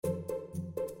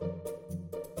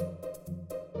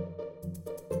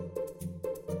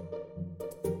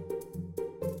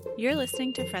You're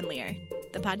listening to Friendlier,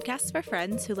 the podcast for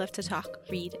friends who love to talk,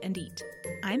 read, and eat.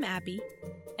 I'm Abby.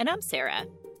 And I'm Sarah.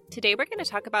 Today we're going to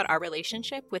talk about our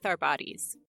relationship with our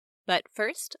bodies. But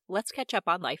first, let's catch up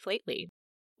on life lately.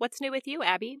 What's new with you,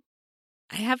 Abby?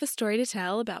 I have a story to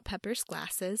tell about Pepper's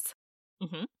glasses.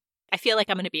 Mm-hmm. I feel like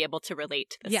I'm going to be able to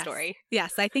relate to this story.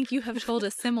 Yes, I think you have told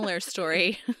a similar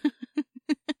story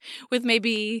with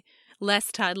maybe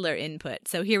less toddler input.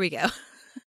 So here we go.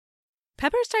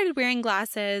 Pepper started wearing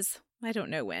glasses, I don't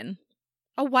know when,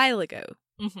 a while ago.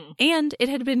 Mm-hmm. And it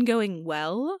had been going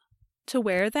well to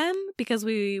wear them because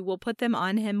we will put them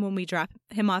on him when we drop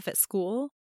him off at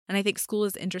school. And I think school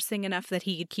is interesting enough that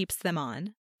he keeps them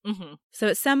on. Mm-hmm. So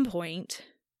at some point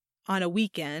on a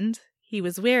weekend, he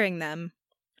was wearing them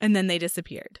and then they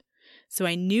disappeared. So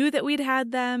I knew that we'd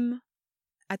had them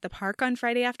at the park on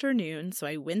Friday afternoon. So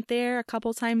I went there a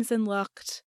couple times and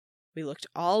looked. We looked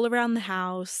all around the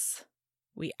house.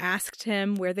 We asked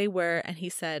him where they were, and he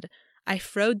said, I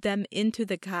throwed them into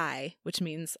the sky, which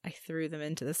means I threw them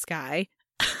into the sky.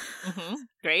 Mm-hmm.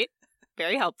 Great.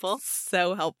 Very helpful.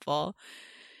 So helpful.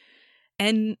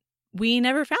 And we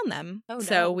never found them. Oh, no.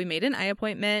 So we made an eye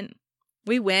appointment.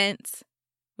 We went.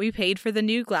 We paid for the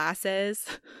new glasses,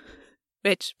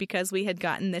 which, because we had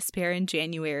gotten this pair in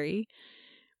January,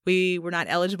 we were not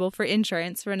eligible for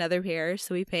insurance for another pair,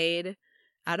 so we paid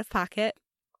out of pocket.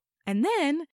 And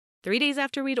then 3 days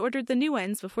after we'd ordered the new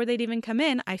ones, before they'd even come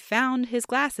in, I found his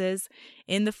glasses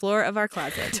in the floor of our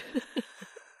closet.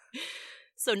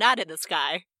 So not in the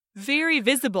sky. Very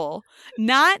visible,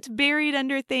 not buried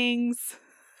under things.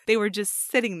 They were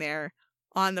just sitting there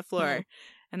on the floor. Mm.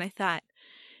 And I thought,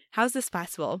 how's this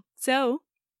possible? So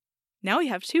now we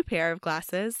have 2 pair of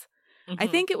glasses. Mm-hmm. I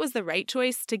think it was the right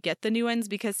choice to get the new ones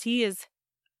because he is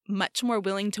much more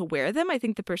willing to wear them. I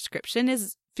think the prescription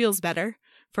feels better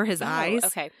for his eyes.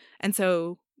 Okay. And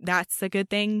so that's a good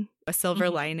thing, a silver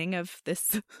Mm-hmm. lining of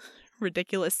this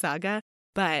ridiculous saga.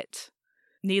 But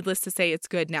needless to say, it's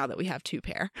good now that we have 2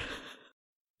 pair.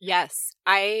 Yes,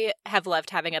 I have loved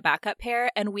having a backup pair,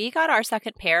 and we got our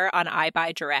second pair on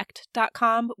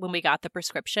iBuyDirect.com when we got the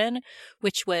prescription,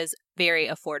 which was very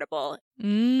affordable.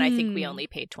 And I think we only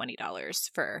paid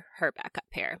 $20 for her backup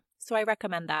pair. So I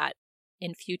recommend that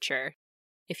in future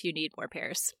if you need more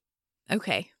pairs.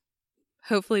 Okay.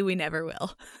 Hopefully we never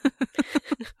will.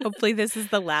 Hopefully this is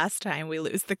the last time we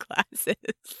lose the glasses.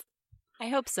 I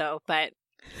hope so, but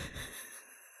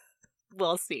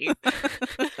we'll see.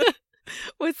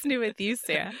 What's new with you,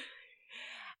 Sarah?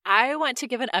 I want to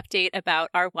give an update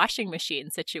about our washing machine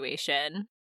situation.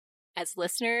 As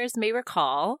listeners may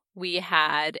recall, we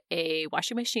had a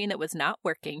washing machine that was not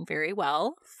working very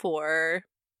well for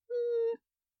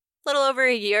a little over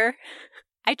a year.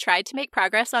 I tried to make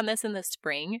progress on this in the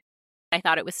spring. I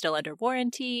thought it was still under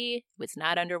warranty. It was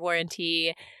not under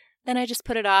warranty. Then I just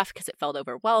put it off because it felt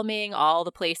overwhelming. All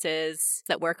the places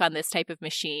that work on this type of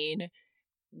machine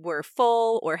were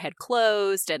full or had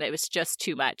closed, and it was just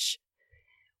too much.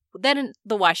 Then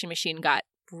the washing machine got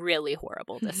really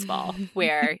horrible this fall,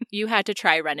 where you had to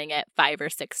try running it 5 or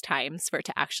 6 times for it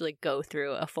to actually go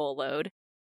through a full load.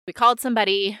 We called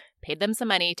somebody, paid them some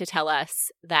money to tell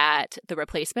us that the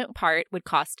replacement part would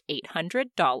cost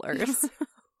 $800.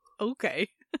 Okay.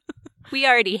 We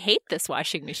already hate this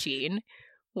washing machine.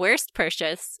 Worst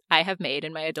purchase I have made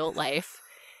in my adult life.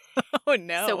 Oh,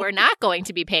 no. So we're not going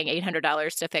to be paying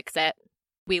 $800 to fix it.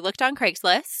 We looked on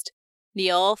Craigslist.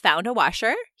 Neil found a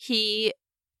washer. He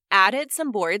added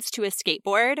some boards to his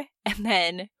skateboard and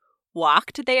then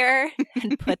walked there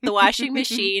and put the washing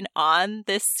machine on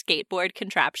this skateboard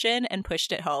contraption and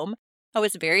pushed it home. I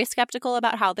was very skeptical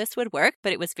about how this would work,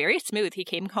 but it was very smooth. He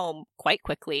came home quite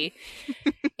quickly.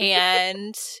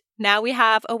 And now we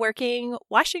have a working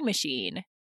washing machine.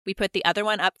 We put the other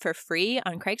one up for free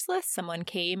on Craigslist. Someone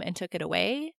came and took it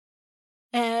away.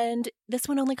 And this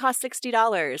one only cost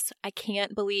 $60. I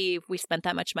can't believe we spent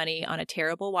that much money on a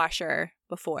terrible washer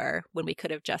before when we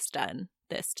could have just done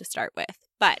this to start with.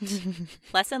 But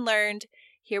lesson learned,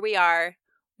 here we are.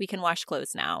 We can wash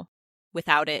clothes now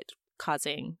without it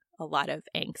causing a lot of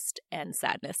angst and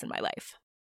sadness in my life.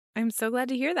 I'm so glad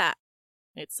to hear that.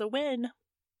 It's a win.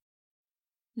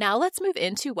 Now let's move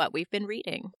into what we've been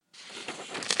reading.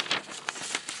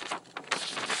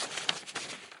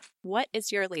 What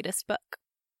is your latest book?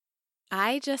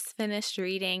 I just finished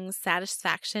reading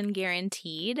Satisfaction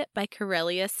Guaranteed by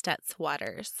Corelia Stutz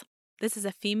Waters. This is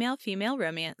a female-female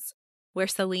romance where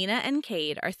Selena and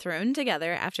Cade are thrown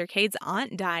together after Cade's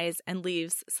aunt dies and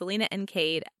leaves Selena and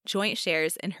Cade joint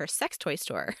shares in her sex toy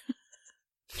store,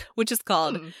 which is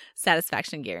called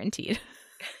Satisfaction Guaranteed.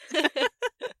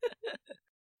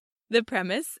 The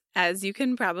premise, as you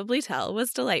can probably tell,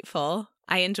 was delightful.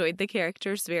 I enjoyed the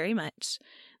characters very much.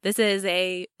 This is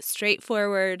a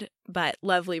straightforward but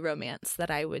lovely romance that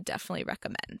I would definitely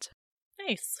recommend.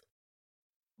 Nice.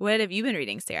 What have you been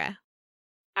reading, Sarah?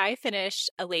 I finished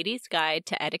A Lady's Guide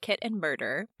to Etiquette and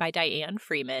Murder by Diane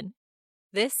Freeman.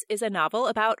 This is a novel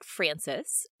about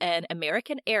Frances, an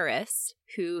American heiress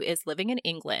who is living in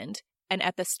England. And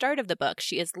at the start of the book,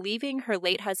 she is leaving her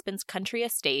late husband's country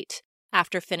estate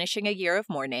after finishing a year of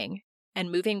mourning and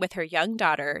moving with her young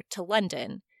daughter to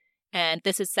London. And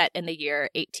this is set in the year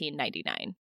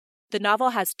 1899. The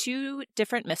novel has two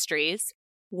different mysteries.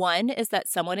 One is that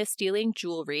someone is stealing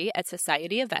jewelry at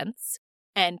society events.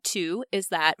 And two is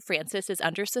that Frances is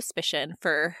under suspicion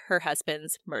for her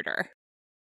husband's murder.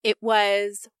 It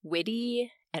was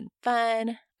witty and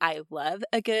fun. I love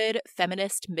a good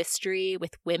feminist mystery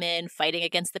with women fighting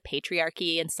against the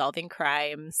patriarchy and solving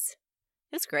crimes.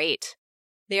 It's great.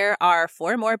 There are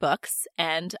 4 more books,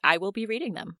 and I will be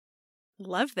reading them.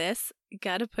 Love this.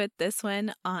 Gotta put this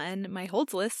one on my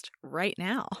holds list right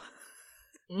now.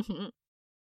 Mm-hmm.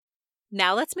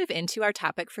 Now let's move into our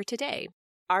topic for today,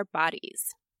 our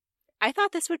bodies. I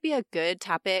thought this would be a good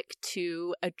topic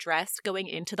to address going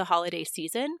into the holiday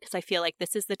season because I feel like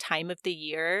this is the time of the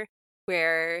year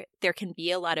where there can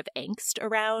be a lot of angst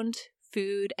around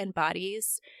food and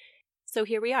bodies. So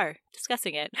here we are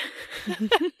discussing it.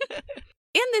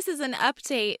 And this is an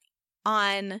update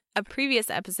on a previous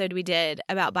episode we did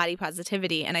about body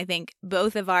positivity. And I think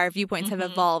both of our viewpoints have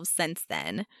evolved since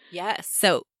then. Yes.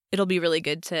 So it'll be really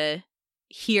good to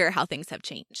hear how things have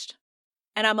changed.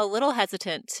 And I'm a little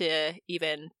hesitant to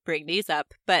even bring these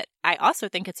up, but I also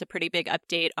think it's a pretty big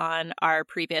update on our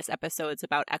previous episodes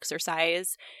about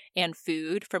exercise and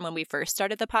food from when we first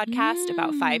started the podcast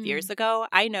about 5 years ago.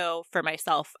 I know for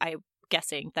myself, I'm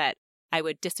guessing that I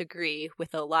would disagree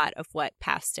with a lot of what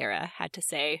past Sarah had to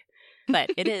say, but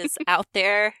it is out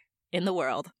there in the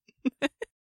world.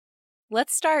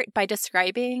 Let's start by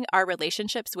describing our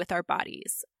relationships with our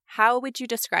bodies. How would you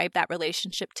describe that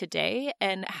relationship today,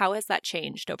 and how has that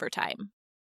changed over time?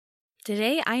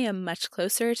 Today, I am much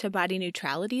closer to body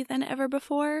neutrality than ever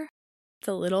before. It's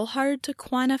a little hard to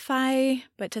quantify,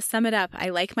 but to sum it up, I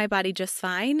like my body just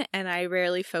fine, and I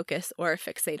rarely focus or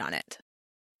fixate on it.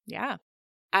 Yeah.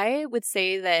 I would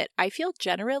say that I feel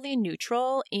generally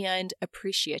neutral and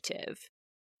appreciative.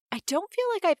 I don't feel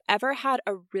like I've ever had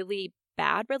a really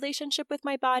bad relationship with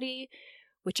my body,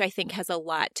 which I think has a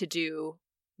lot to do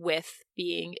with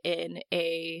being in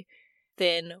a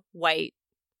thin, white,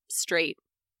 straight,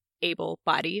 able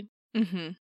body. Mm-hmm.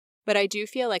 But I do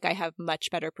feel like I have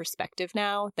much better perspective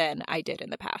now than I did in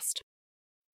the past.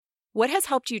 What has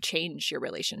helped you change your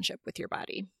relationship with your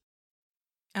body?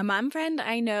 A mom friend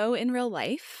I know in real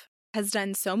life has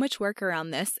done so much work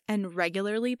around this and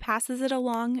regularly passes it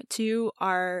along to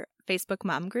our Facebook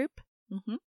mom group.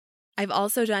 Mm-hmm. I've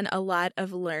also done a lot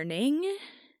of learning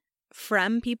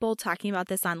from people talking about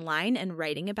this online and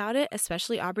writing about it,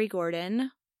 especially Aubrey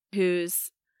Gordon,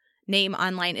 whose name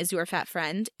online is Your Fat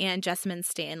Friend, and Jessamine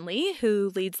Stanley, who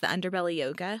leads the Underbelly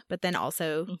Yoga, but then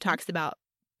also talks about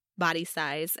body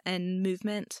size and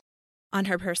movement on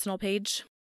her personal page.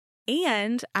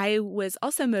 And I was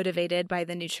also motivated by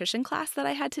the nutrition class that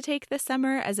I had to take this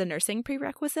summer as a nursing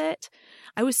prerequisite.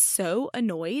 I was so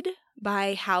annoyed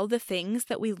by how the things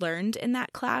that we learned in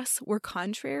that class were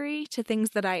contrary to things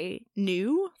that I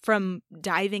knew from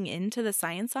diving into the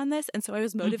science on this. And so I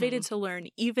was motivated to learn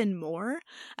even more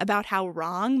about how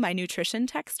wrong my nutrition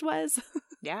text was.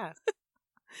 Yeah.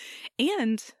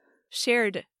 And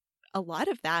shared a lot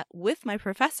of that with my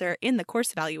professor in the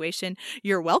course evaluation.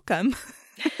 You're welcome.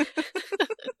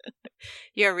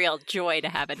 You're a real joy to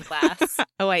have in class.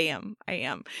 Oh, I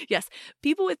am. Yes.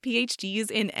 People with PhDs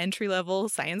in entry-level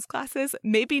science classes,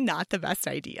 maybe not the best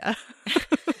idea.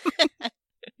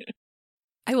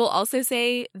 I will also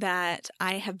say that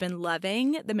I have been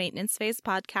loving the Maintenance Phase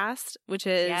podcast, which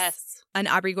is an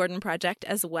Aubrey Gordon project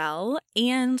as well.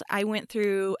 And I went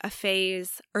through a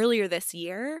phase earlier this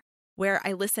year where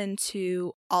I listened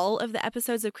to all of the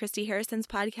episodes of Christy Harrison's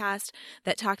podcast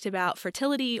that talked about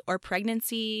fertility or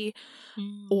pregnancy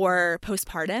or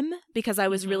postpartum, because I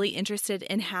was really interested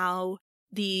in how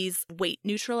these weight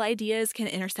neutral ideas can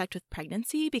intersect with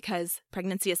pregnancy, because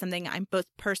pregnancy is something I'm both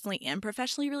personally and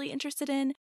professionally really interested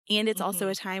in. And it's also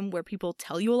a time where people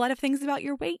tell you a lot of things about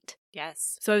your weight.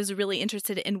 Yes. So I was really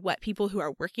interested in what people who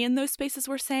are working in those spaces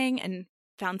were saying, and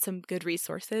found some good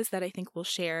resources that I think we'll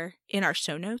share in our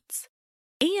show notes.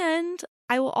 And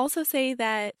I will also say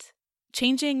that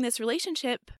changing this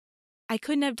relationship, I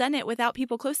couldn't have done it without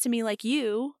people close to me like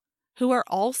you who are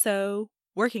also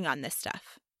working on this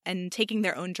stuff. and taking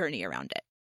their own journey around it.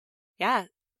 Yeah,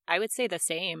 I would say the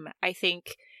same. I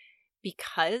think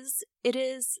because it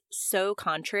is so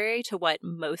contrary to what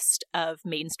most of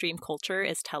mainstream culture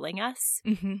is telling us,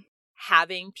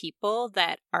 having people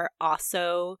that are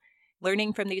also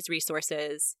learning from these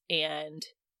resources and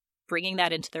bringing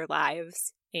that into their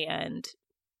lives and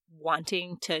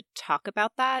wanting to talk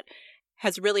about that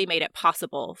has really made it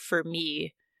possible for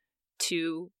me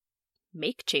to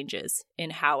make changes in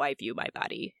how I view my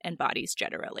body and bodies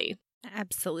generally.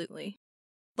 Absolutely.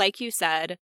 Like you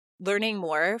said, learning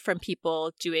more from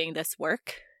people doing this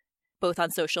work, both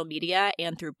on social media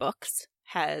and through books,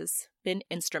 has been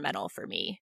instrumental for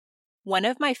me. One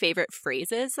of my favorite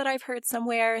phrases that I've heard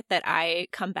somewhere that I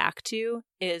come back to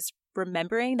is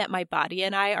remembering that my body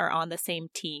and I are on the same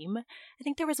team. I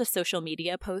think there was a social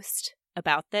media post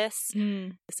about this.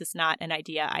 This is not an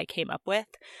idea I came up with,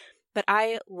 but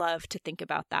I love to think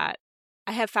about that.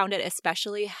 I have found it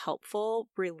especially helpful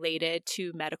related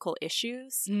to medical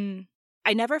issues.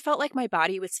 I never felt like my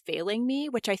body was failing me,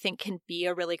 which I think can be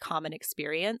a really common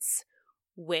experience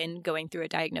when going through a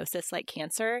diagnosis like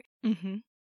cancer.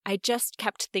 I just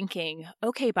kept thinking,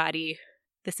 okay, body,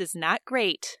 this is not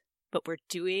great, but we're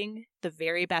doing the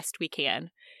very best we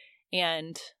can.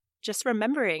 And just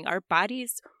remembering our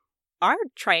bodies are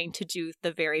trying to do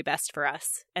the very best for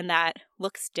us, and that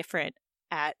looks different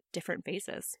at different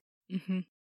phases.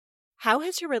 How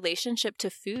has your relationship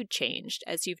to food changed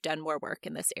as you've done more work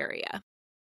in this area?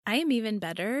 I am even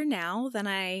better now than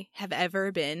I have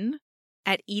ever been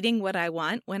at eating what I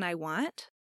want when I want.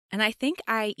 And I think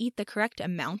I eat the correct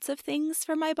amounts of things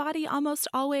for my body almost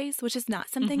always, which is not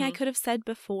something I could have said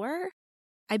before.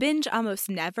 I binge almost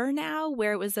never now,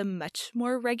 where it was a much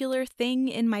more regular thing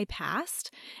in my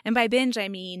past. And by binge, I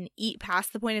mean eat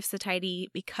past the point of satiety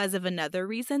because of another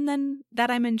reason than that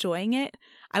I'm enjoying it.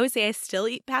 I would say I still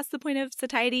eat past the point of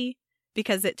satiety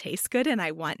because it tastes good and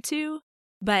I want to,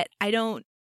 but I don't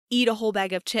eat a whole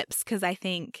bag of chips because I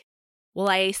think, well,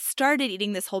 I started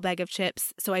eating this whole bag of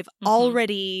chips, so I've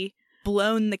already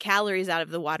blown the calories out of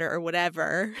the water or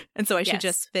whatever, and so I should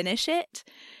just finish it.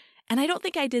 And I don't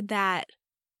think I did that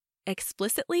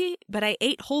explicitly, but I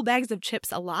ate whole bags of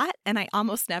chips a lot, and I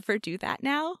almost never do that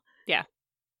now. Yeah.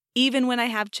 Even when I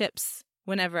have chips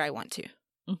whenever I want to.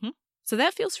 So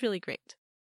that feels really great.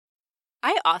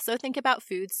 I also think about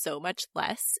food so much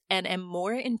less and am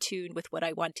more in tune with what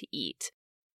I want to eat.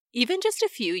 Even just a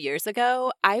few years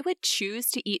ago, I would choose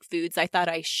to eat foods I thought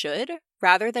I should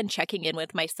rather than checking in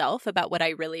with myself about what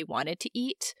I really wanted to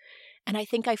eat. And I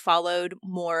think I followed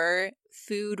more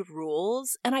food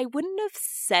rules. And I wouldn't have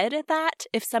said that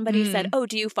if somebody said, oh,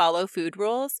 do you follow food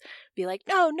rules? Be like,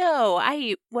 no, I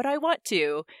eat what I want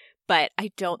to. But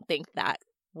I don't think that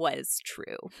was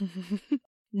true.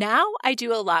 Now I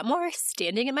do a lot more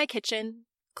standing in my kitchen,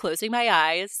 closing my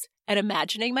eyes, and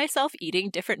imagining myself eating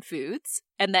different foods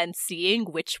and then seeing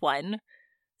which one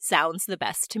sounds the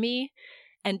best to me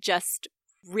and just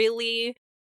really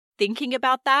thinking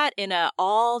about that in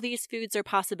all these foods are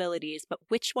possibilities, but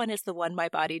which one is the one my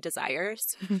body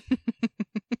desires?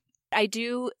 I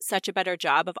do such a better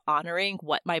job of honoring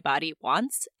what my body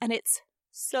wants, and it's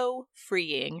so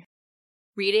freeing.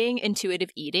 Reading Intuitive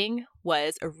Eating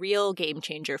was a real game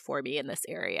changer for me in this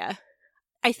area.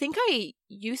 I think I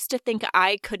used to think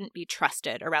I couldn't be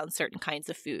trusted around certain kinds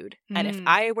of food. And if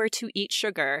I were to eat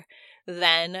sugar,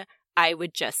 then I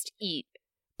would just eat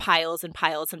piles and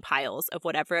piles and piles of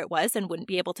whatever it was and wouldn't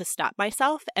be able to stop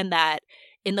myself. And that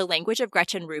in the language of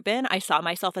Gretchen Rubin, I saw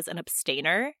myself as an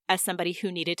abstainer, as somebody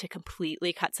who needed to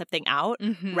completely cut something out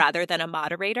rather than a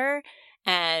moderator.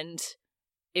 And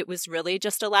it was really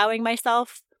just allowing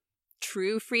myself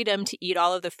true freedom to eat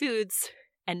all of the foods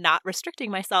and not restricting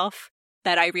myself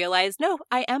that I realized, no,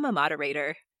 I am a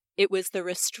moderator. It was the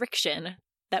restriction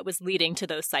that was leading to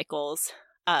those cycles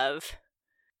of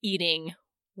eating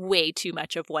way too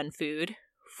much of one food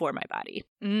for my body.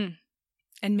 And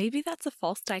maybe that's a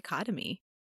false dichotomy.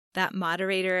 That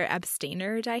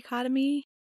moderator-abstainer dichotomy,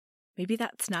 maybe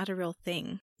that's not a real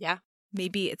thing. Yeah.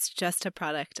 Maybe it's just a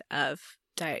product of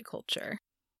diet culture.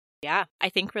 Yeah, I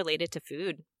think related to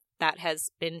food, that has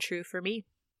been true for me.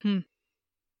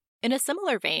 In a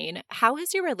similar vein, how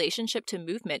has your relationship to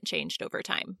movement changed over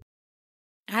time?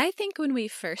 I think when we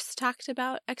first talked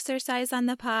about exercise on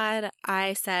the pod,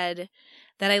 I said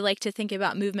that I like to think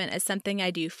about movement as something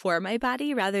I do for my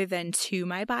body rather than to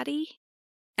my body.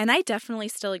 And I definitely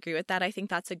still agree with that. I think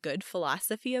that's a good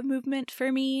philosophy of movement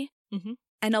for me.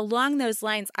 And along those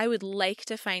lines, I would like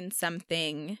to find some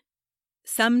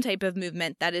type of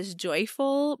movement that is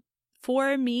joyful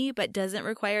for me, but doesn't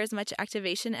require as much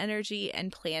activation energy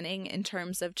and planning in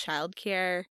terms of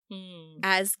childcare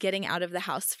as getting out of the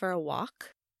house for a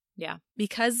walk. Yeah.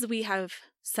 Because we have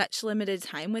such limited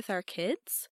time with our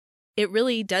kids, it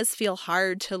really does feel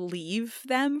hard to leave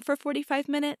them for 45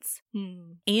 minutes.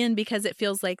 And because it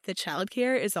feels like the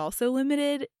childcare is also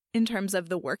limited in terms of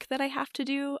the work that I have to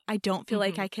do, I don't feel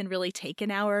like I can really take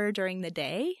an hour during the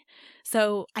day.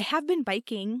 So I have been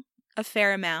biking a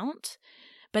fair amount,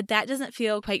 but that doesn't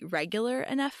feel quite regular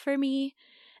enough for me.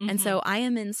 And so I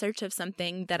am in search of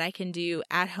something that I can do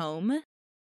at home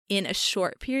in a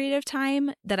short period of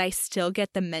time that I still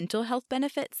get the mental health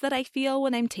benefits that I feel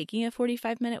when I'm taking a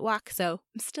 45-minute walk. So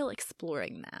I'm still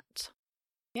exploring that.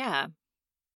 Yeah.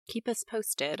 Keep us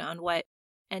posted on what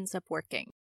ends up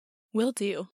working. Will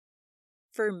do.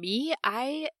 For me,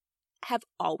 I have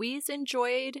always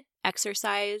enjoyed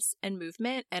exercise and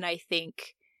movement, and I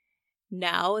think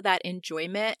now that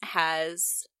enjoyment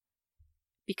has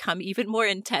become even more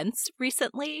intense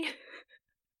recently.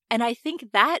 And I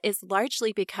think that is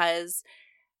largely because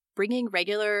bringing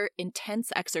regular,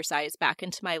 intense exercise back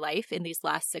into my life in these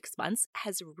last 6 months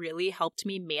has really helped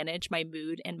me manage my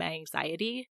mood and my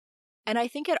anxiety. And I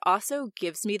think it also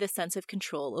gives me the sense of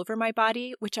control over my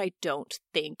body, which I don't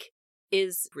think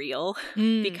is real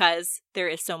because there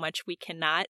is so much we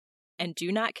cannot and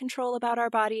do not control about our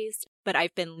bodies. But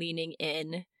I've been leaning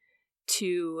in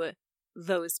to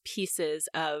those pieces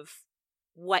of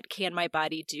what can my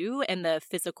body do and the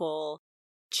physical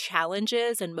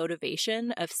challenges and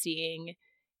motivation of seeing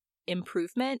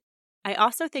improvement. I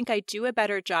also think I do a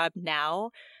better job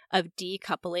now of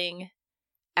decoupling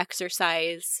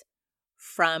exercise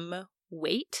from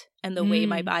weight and the way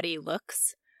my body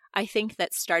looks. I think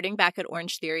that starting back at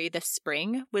Orange Theory this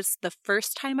spring was the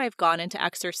first time I've gone into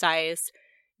exercise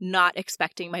not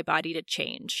expecting my body to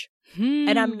change.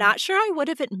 And I'm not sure I would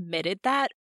have admitted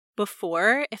that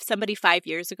before if somebody 5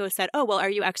 years ago said, oh, well, are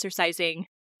you exercising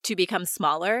to become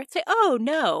smaller? I'd say, oh,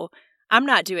 no, I'm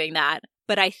not doing that.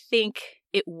 But I think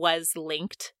it was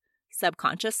linked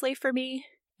subconsciously for me,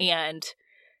 and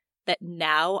that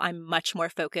now I'm much more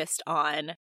focused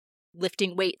on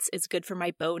lifting weights is good for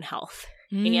my bone health.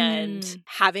 And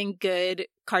having good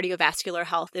cardiovascular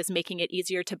health is making it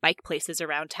easier to bike places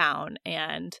around town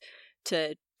and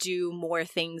to do more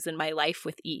things in my life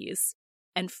with ease,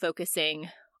 and focusing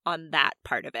on that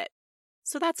part of it.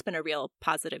 So that's been a real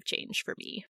positive change for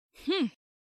me.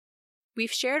 We've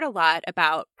shared a lot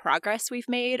about progress we've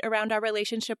made around our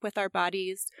relationship with our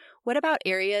bodies. What about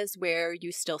areas where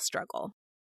you still struggle?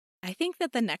 I think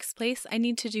that the next place I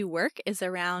need to do work is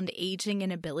around aging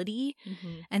and ability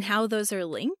and how those are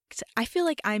linked. I feel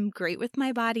like I'm great with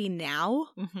my body now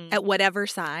at whatever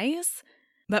size.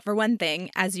 But for one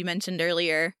thing, as you mentioned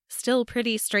earlier, still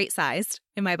pretty straight-sized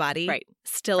in my body. Right.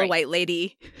 Still a white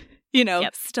lady,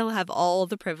 still have all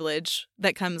the privilege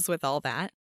that comes with all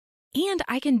that. And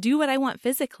I can do what I want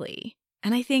physically.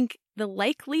 And I think the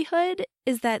likelihood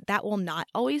is that that will not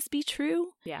always be true.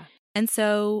 Yeah. And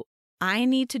so I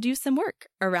need to do some work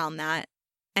around that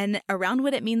and around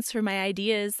what it means for my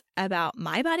ideas about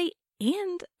my body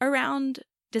and around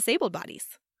disabled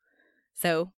bodies.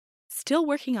 So still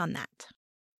working on that.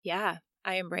 Yeah,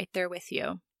 I am right there with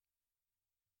you.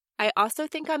 I also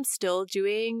think I'm still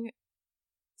doing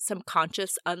some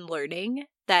conscious unlearning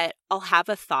that I'll have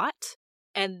a thought,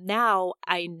 and now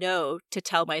I know to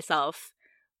tell myself,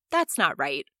 that's not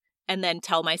right, and then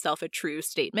tell myself a true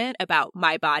statement about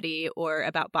my body or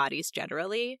about bodies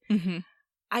generally.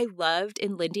 I loved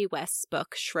in Lindy West's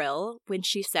book, Shrill, when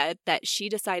she said that she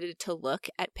decided to look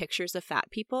at pictures of fat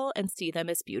people and see them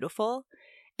as beautiful,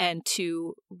 and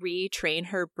to retrain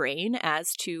her brain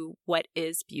as to what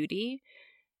is beauty.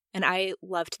 And I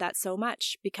loved that so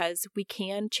much because we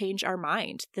can change our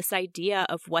mind. This idea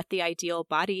of what the ideal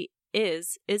body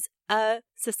is a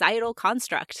societal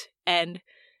construct and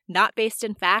not based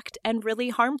in fact and really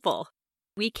harmful.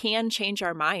 We can change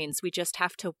our minds. We just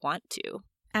have to want to.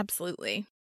 Absolutely.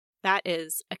 That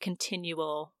is a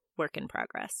continual work in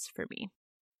progress for me.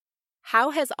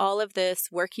 How has all of this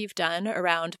work you've done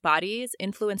around bodies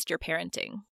influenced your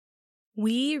parenting?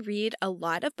 We read a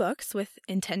lot of books with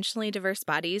intentionally diverse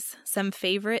bodies. Some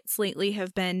favorites lately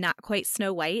have been Not Quite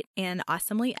Snow White and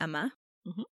Awesomely Emma.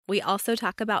 We also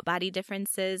talk about body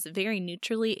differences very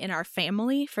neutrally in our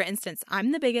family. For instance,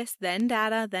 I'm the biggest, then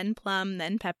Dada, then Plum,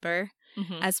 then Pepper.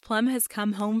 As Plum has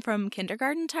come home from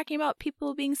kindergarten talking about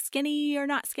people being skinny or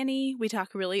not skinny, we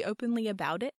talk really openly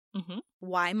about it.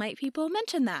 Why might people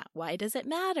mention that? Why does it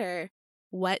matter?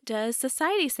 What does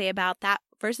society say about that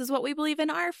versus what we believe in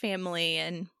our family?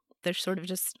 And there's sort of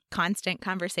just constant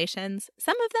conversations.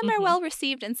 Some of them are well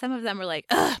received and some of them are like,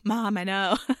 ugh, Mom, I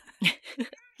know.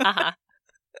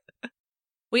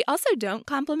 We also don't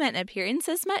compliment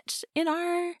appearances much in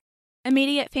our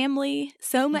immediate family,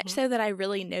 so much so that I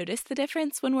really notice the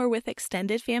difference when we're with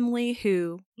extended family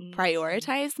who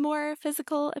prioritize more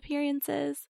physical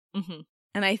appearances.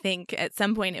 And I think at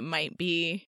some point it might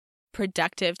be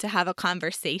productive to have a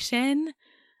conversation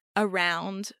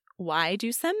around why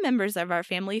do some members of our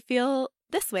family feel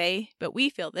this way, but we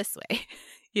feel this way,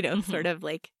 sort of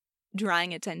like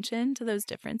drawing attention to those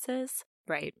differences.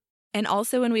 Right. And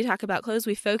also when we talk about clothes,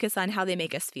 we focus on how they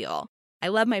make us feel. I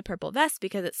love my purple vest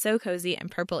because it's so cozy and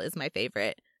purple is my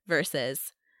favorite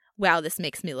versus, wow, this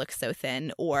makes me look so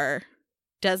thin, or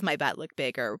does my butt look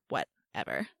big, or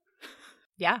whatever.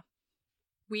 Yeah.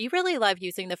 We really love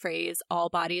using the phrase, all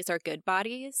bodies are good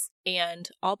bodies, and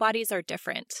all bodies are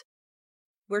different.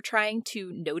 We're trying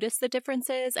to notice the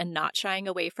differences and not shying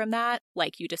away from that,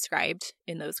 like you described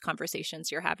in those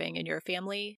conversations you're having in your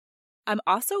family. I'm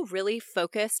also really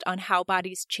focused on how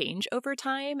bodies change over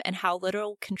time and how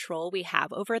little control we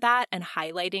have over that, and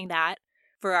highlighting that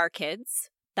for our kids,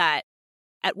 that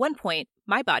at one point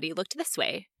my body looked this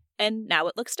way and now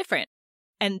it looks different,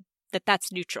 and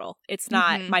that's neutral. It's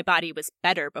not my body was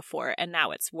better before and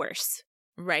now it's worse.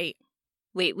 Right.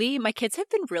 Lately, my kids have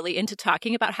been really into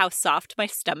talking about how soft my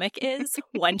stomach is,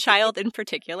 one child in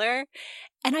particular,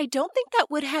 and I don't think that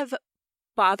would have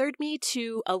bothered me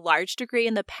to a large degree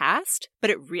in the past, but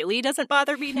it really doesn't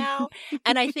bother me now.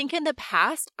 And I think in the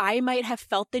past, I might have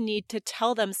felt the need to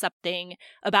tell them something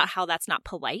about how that's not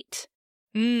polite.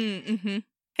 You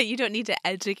don't need to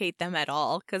educate them at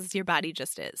all because your body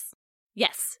just is.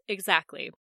 Yes, exactly.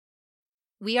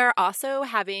 We are also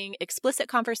having explicit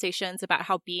conversations about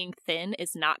how being thin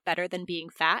is not better than being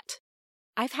fat.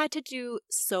 I've had to do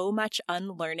so much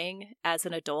unlearning as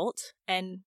an adult,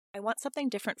 and I want something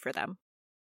different for them.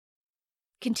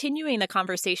 Continuing the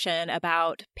conversation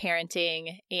about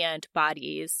parenting and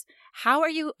bodies, how are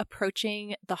you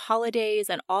approaching the holidays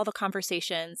and all the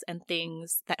conversations and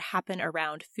things that happen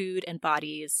around food and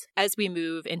bodies as we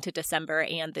move into December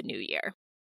and the new year?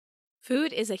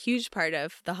 Food is a huge part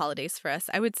of the holidays for us.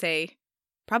 I would say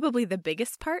probably the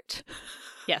biggest part.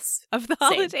 Yes. Of the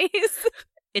holidays.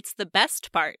 It's the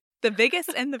best part. The biggest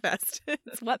and the best.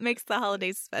 It's what makes the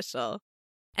holidays special.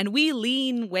 And we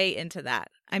lean way into that.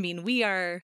 I mean, we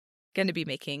are going to be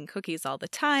making cookies all the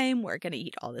time. We're going to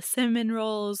eat all the cinnamon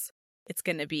rolls. It's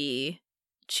going to be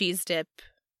cheese dip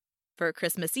for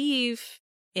Christmas Eve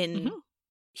in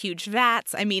huge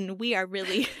vats. I mean, we are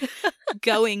really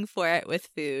going for it with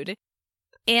food.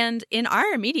 And in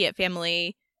our immediate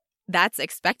family, that's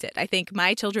expected. I think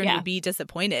my children would be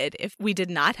disappointed if we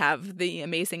did not have the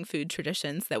amazing food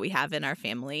traditions that we have in our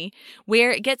family.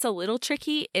 Where it gets a little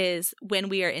tricky is when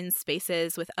we are in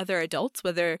spaces with other adults,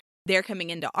 whether they're coming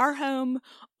into our home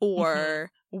or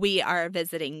we are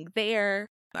visiting there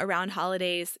around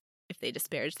holidays. If they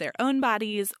disparage their own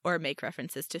bodies or make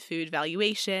references to food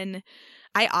valuation,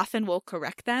 I often will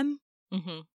correct them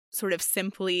sort of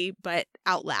simply but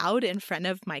out loud in front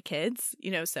of my kids.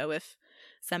 You know, so if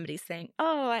somebody's saying,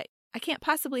 oh, I can't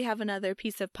possibly have another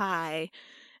piece of pie.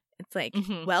 It's like,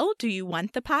 well, do you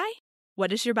want the pie?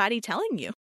 What is your body telling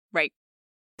you? Right.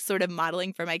 Sort of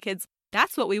modeling for my kids.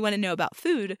 That's what we want to know about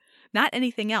food, not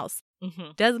anything else.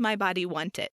 Does my body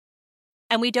want it?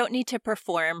 And we don't need to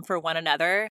perform for one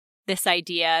another this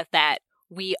idea that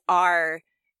we are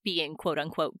being quote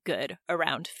unquote good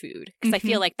around food. Because I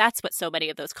feel like that's what so many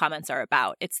of those comments are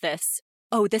about. It's this,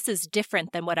 oh, this is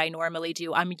different than what I normally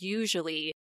do. I'm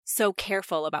usually so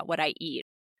careful about what I eat.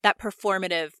 That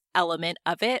performative element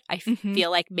of it, I feel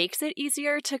like makes it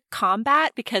easier to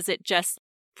combat because it just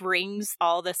brings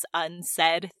all this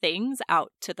unsaid things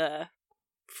out to the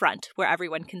front where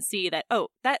everyone can see that, oh,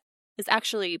 that is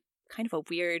actually kind of a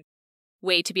weird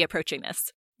way to be approaching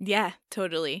this. Yeah,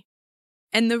 totally.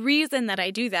 And the reason that I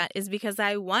do that is because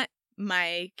I want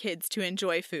my kids to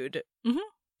enjoy food.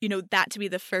 You know, that to be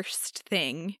the first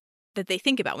thing that they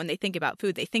think about when they think about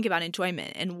food. They think about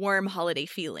enjoyment and warm holiday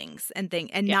feelings and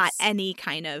not any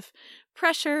kind of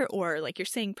pressure or, like you're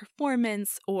saying,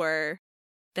 performance, or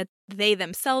that they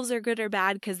themselves are good or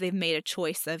bad because they've made a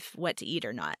choice of what to eat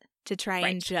or not. To try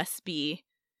and just be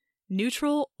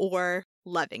neutral or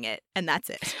loving it. And that's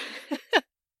it.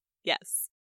 Yes.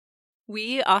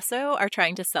 We also are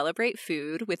trying to celebrate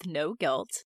food with no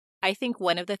guilt. I think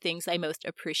one of the things I most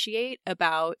appreciate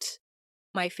about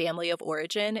my family of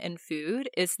origin and food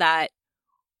is that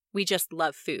we just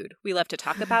love food. We love to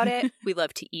talk about it. We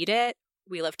love to eat it.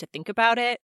 We love to think about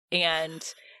it. And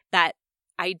that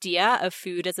idea of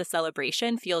food as a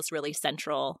celebration feels really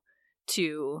central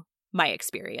to my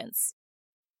experience.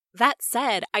 That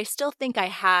said, I still think I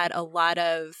had a lot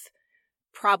of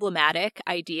problematic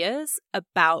ideas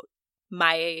about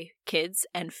my kids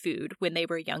and food when they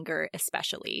were younger,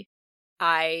 especially.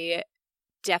 I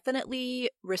definitely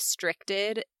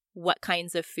restricted what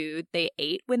kinds of food they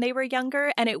ate when they were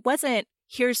younger. And it wasn't,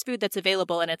 here's food that's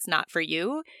available and it's not for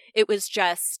you. It was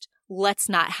just, let's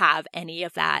not have any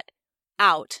of that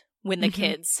out when the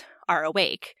kids are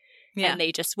awake and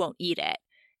they just won't eat it.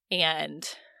 And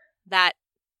that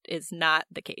is not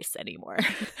the case anymore.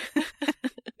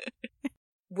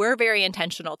 We're very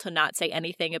intentional to not say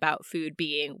anything about food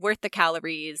being worth the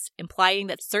calories, implying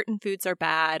that certain foods are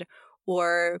bad,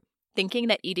 or thinking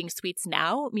that eating sweets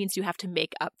now means you have to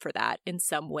make up for that in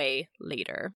some way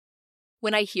later.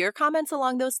 When I hear comments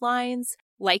along those lines,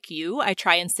 like you, I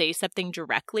try and say something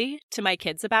directly to my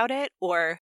kids about it,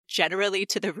 or generally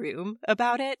to the room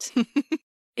about it.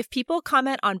 If people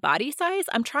comment on body size,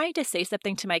 I'm trying to say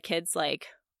something to my kids like,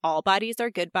 all bodies are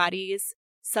good bodies.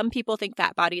 Some people think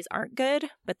fat bodies aren't good,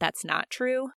 but that's not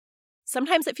true.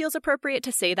 Sometimes it feels appropriate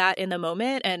to say that in the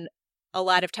moment, and a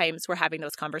lot of times we're having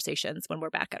those conversations when we're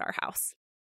back at our house.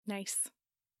 Nice.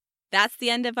 That's the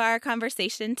end of our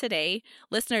conversation today.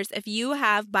 Listeners, if you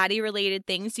have body-related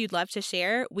things you'd love to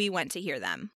share, we want to hear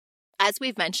them. As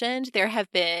we've mentioned, there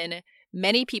have been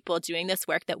many people doing this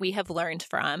work that we have learned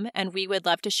from, and we would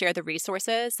love to share the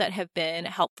resources that have been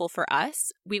helpful for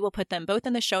us. We will put them both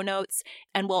in the show notes,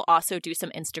 and we'll also do some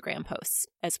Instagram posts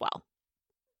as well.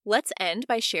 Let's end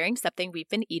by sharing something we've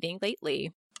been eating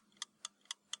lately.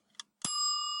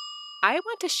 I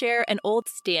want to share an old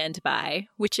standby,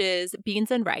 which is beans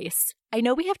and rice. I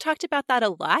know we have talked about that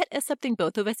a lot as something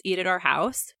both of us eat at our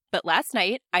house, but last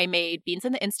night I made beans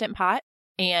in the Instant Pot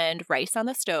and rice on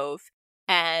the stove.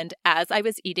 And as I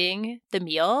was eating the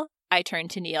meal, I turned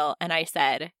to Neil and I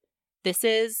said, "This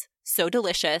is so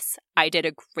delicious. I did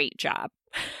a great job."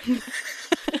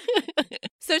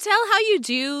 So tell how you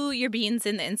do your beans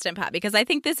in the Instant Pot, because I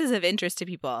think this is of interest to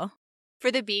people.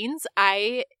 For the beans,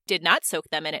 I did not soak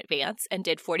them in advance and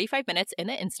did 45 minutes in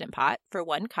the Instant Pot for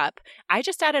 1 cup. I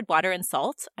just added water and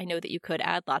salt. I know that you could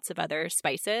add lots of other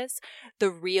spices. The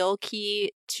real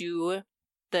key to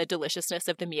the deliciousness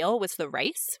of the meal was the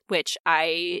rice, which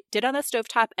I did on the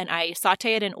stovetop, and I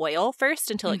saute it in oil first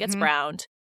until it gets browned.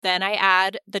 Then I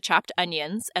add the chopped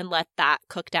onions and let that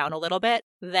cook down a little bit.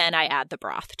 Then I add the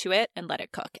broth to it and let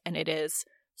it cook, and it is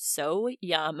so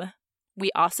yum.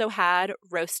 We also had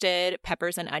roasted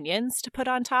peppers and onions to put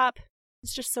on top.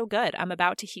 It's just so good. I'm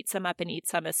about to heat some up and eat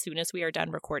some as soon as we are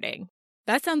done recording.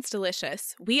 That sounds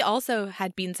delicious. We also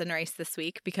had beans and rice this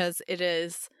week because it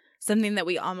is something that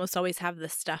we almost always have the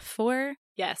stuff for.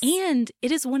 Yes. And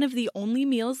it is one of the only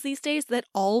meals these days that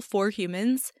all 4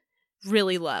 humans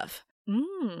really love.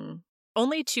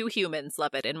 Only 2 humans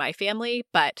love it in my family,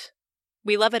 but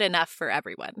we love it enough for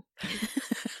everyone.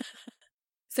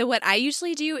 So what I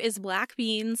usually do is black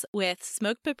beans with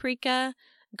smoked paprika,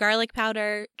 garlic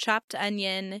powder, chopped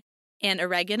onion, and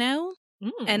oregano.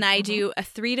 And I do a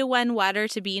 3-to-1 water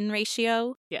to bean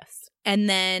ratio. Yes. And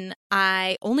then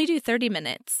I only do 30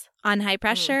 minutes on high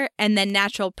pressure and then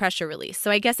natural pressure release.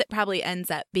 So I guess it probably ends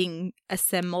up being a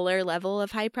similar level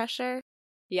of high pressure.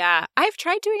 Yeah, I've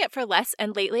tried doing it for less,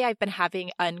 and lately I've been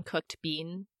having uncooked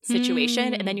bean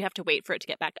situation, and then you have to wait for it to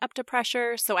get back up to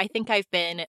pressure. So I think I've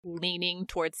been leaning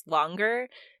towards longer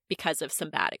because of some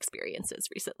bad experiences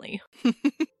recently.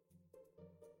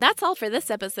 That's all for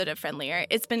this episode of Friendlier.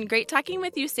 It's been great talking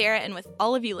with you, Sarah, and with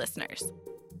all of you listeners.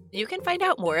 You can find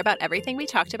out more about everything we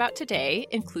talked about today,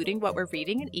 including what we're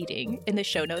reading and eating, in the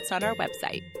show notes on our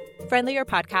website,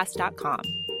 friendlierpodcast.com.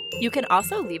 You can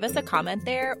also leave us a comment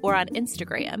there or on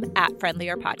Instagram at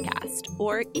friendlierpodcast,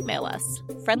 or email us,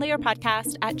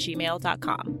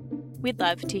 friendlierpodcast@gmail.com. We'd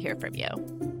love to hear from you.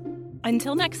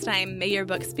 Until next time, may your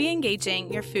books be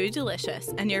engaging, your food delicious,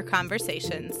 and your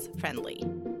conversations friendly.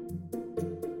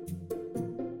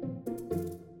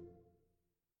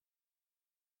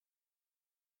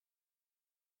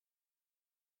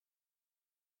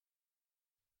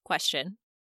 Question.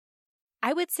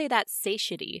 I would say that's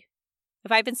satiety.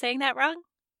 Have I been saying that wrong?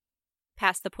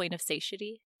 Past the point of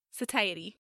satiety?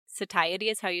 Satiety. Satiety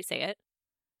is how you say it?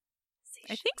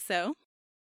 I think so.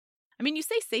 I mean, you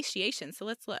say satiation, so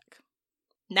let's look.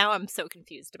 Now I'm so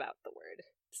confused about the word.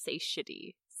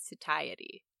 Satiety.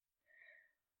 Satiety.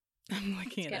 I'm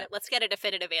looking at it. Let's get a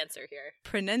definitive answer here.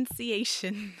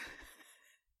 Pronunciation.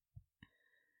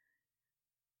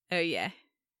 Oh, yeah.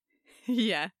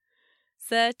 Yeah.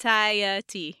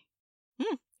 Satiety.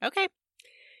 Okay.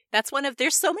 That's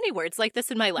there's so many words like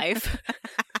this in my life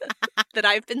that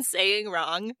I've been saying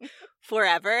wrong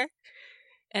forever.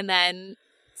 And then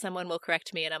someone will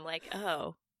correct me and I'm like,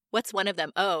 oh, what's one of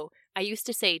them? Oh, I used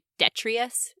to say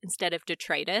detritus instead of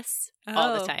detritus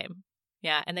all the time.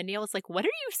 Yeah. And then Neil was like, what are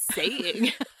you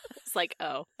saying? It's like,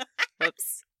 oh,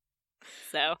 whoops.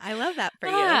 So I love that for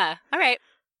you. All right.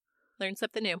 Learn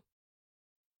something new.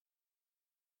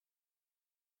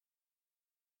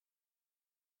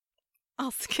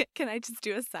 Can I just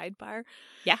do a sidebar?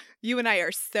 Yeah. You and I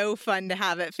are so fun to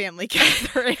have at family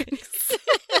gatherings.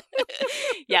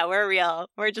 Yeah,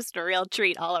 we're just a real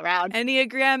treat all around.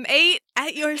 Enneagram 8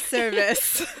 at your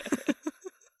service.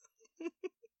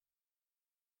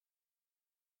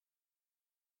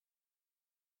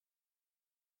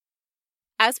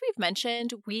 As we've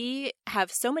mentioned, we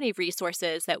have so many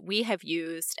resources that we have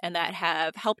used and that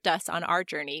have helped us on our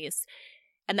journeys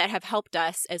and that have helped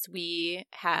us as we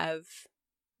have,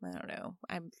 I don't know,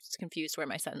 I'm just confused where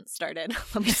my sentence started.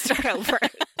 Let me start over.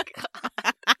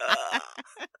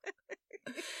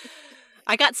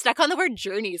 I got stuck on the word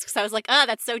journeys because I was like, oh,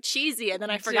 that's so cheesy. And then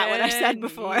I forgot what I said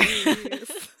before.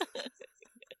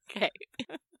 Okay.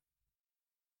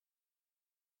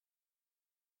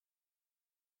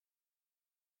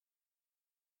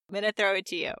 I'm going to throw it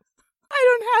to you.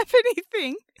 I don't have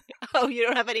anything. Oh, you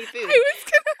don't have any food. I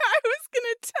was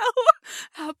gonna tell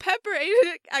how Pepper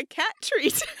ate a cat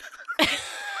treat.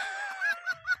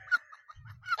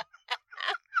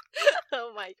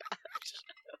 Oh my gosh.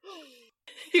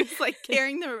 He was like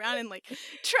carrying them around and like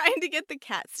trying to get the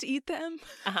cats to eat them.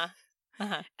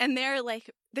 And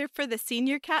they're for the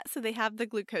senior cat, so they have the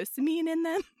glucosamine in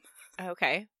them.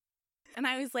 Okay. And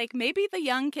I was like, maybe the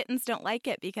young kittens don't like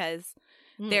it because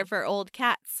they're for old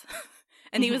cats.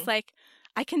 And he was like,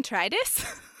 I can try this.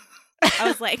 I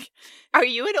was like, are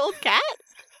you an old cat?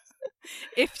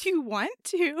 If you want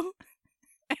to.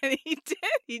 And he did.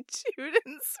 He chewed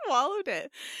and swallowed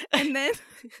it. And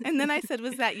then I said,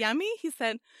 was that yummy? He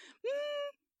said,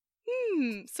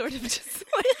 sort of just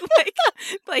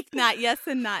like not yes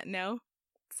and not no.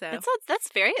 So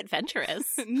that's very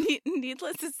adventurous.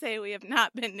 Needless to say, we have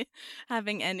not been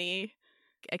having any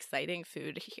exciting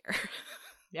food here.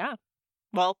 Yeah.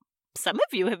 Well, some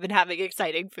of you have been having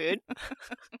exciting food.